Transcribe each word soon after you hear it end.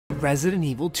Resident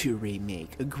Evil 2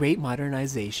 Remake, a great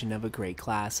modernization of a great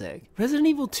classic. Resident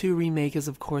Evil 2 Remake is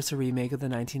of course a remake of the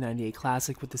 1998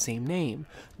 classic with the same name.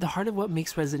 The heart of what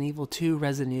makes Resident Evil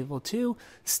 2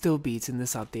 still beats in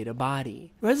this updated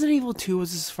body. Resident Evil 2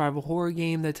 was a survival horror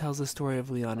game that tells the story of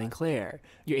Leon and Claire.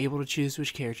 You're able to choose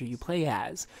which character you play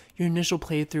as. Your initial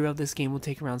playthrough of this game will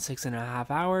take around 6.5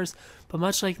 hours, but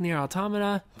much like Nier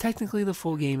Automata, technically the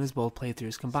full game is both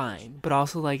playthroughs combined. But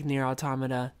also like Nier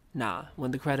Automata, nah,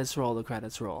 when the credits roll, the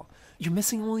credits roll. You're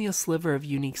missing only a sliver of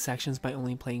unique sections by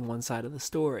only playing one side of the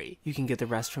story. You can get the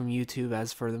rest from YouTube,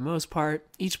 as for the most part,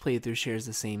 each playthrough shares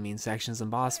the same main sections and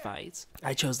boss fights.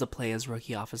 I chose to play as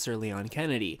Rookie Officer Leon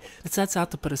Kennedy. It sets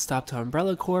out to put a stop to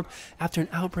Umbrella Corp after an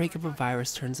outbreak of a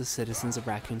virus turns the citizens of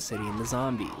Raccoon City into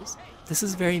zombies. This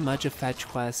is very much a fetch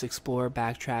quest, explore,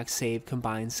 backtrack, save,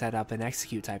 combine, set up, and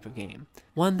execute type of game.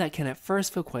 One that can at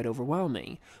first feel quite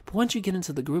overwhelming, but once you get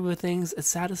into the groove of things, it's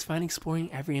satisfying exploring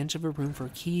every inch of a room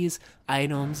for keys,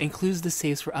 items, includes the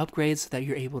saves for upgrades so that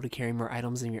you're able to carry more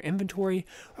items in your inventory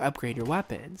or upgrade your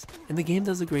weapons. And the game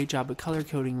does a great job of color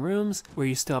coding rooms where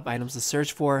you still have items to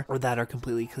search for or that are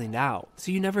completely cleaned out,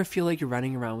 so you never feel like you're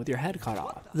running around with your head cut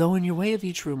off. Though in your way of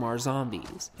each room are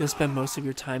zombies. You'll spend most of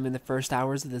your time in the first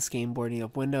hours of this game boarding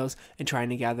up windows and trying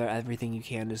to gather everything you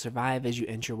can to survive as you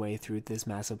inch your way through this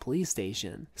massive police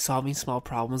station, solving small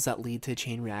problems that lead to a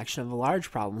chain reaction of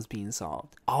large problems being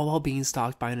solved, all while being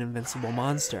stalked by an invincible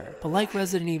monster. But like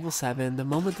Resident Evil 7, the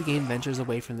moment the game ventures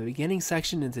away from the beginning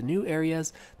section into new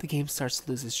areas, the game starts to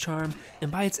lose its charm,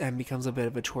 and by its end becomes a bit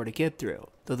of a chore to get through,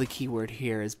 though the key word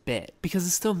here is bit, because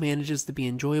it still manages to be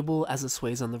enjoyable as it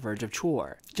sways on the verge of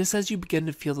chore. Just as you begin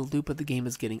to feel the loop of the game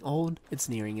is getting old, it's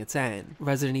nearing its end.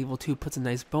 Resident Evil 2 puts a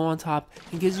nice bow on top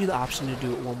and gives you the option to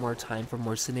do it one more time for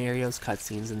more scenarios,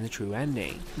 cutscenes, and the true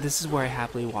ending. This is where I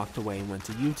happily walked away and went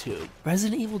to YouTube.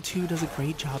 Resident Evil 2 does a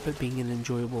great job at being an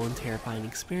enjoyable and terrifying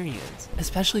experience,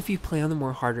 especially if you play on the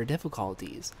more harder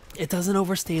difficulties. It doesn't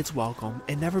overstay its welcome,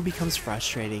 it never becomes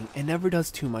frustrating, it never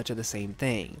does too much of the same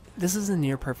thing. This is a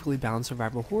near perfectly balanced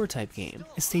survival horror type game.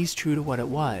 It stays true to what it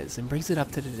was and brings it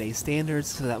up to today's standards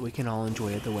so that we can all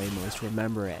enjoy it the way most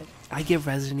remember it. I give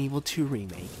Resident Evil 2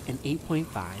 Remake an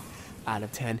 8.5 out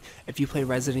of 10. If you play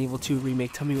Resident Evil 2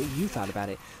 Remake, tell me what you thought about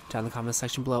it down in the comment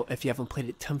section below. If you haven't played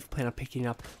it, tell me if you plan on picking it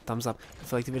up. Thumbs up.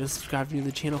 If you like the video, subscribe to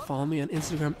the channel, follow me on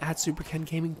Instagram at Superken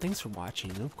Gaming. Thanks for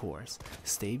watching, and of course,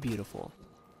 stay beautiful.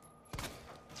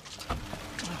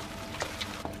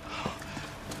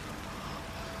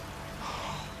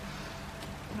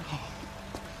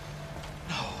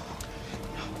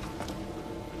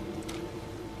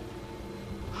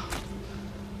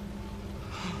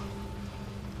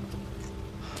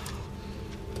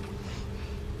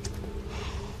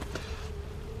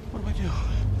 What do I do?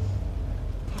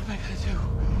 What am I gonna do?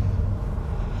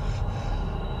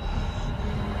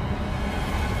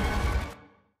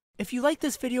 If you like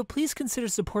this video, please consider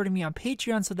supporting me on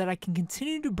Patreon so that I can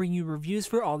continue to bring you reviews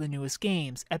for all the newest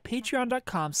games at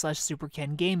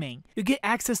patreon.com/superkengaming. You'll get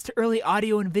access to early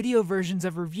audio and video versions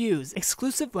of reviews,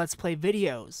 exclusive Let's Play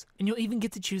videos, and you'll even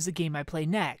get to choose the game I play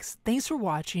next. Thanks for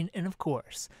watching, and of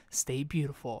course, stay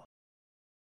beautiful.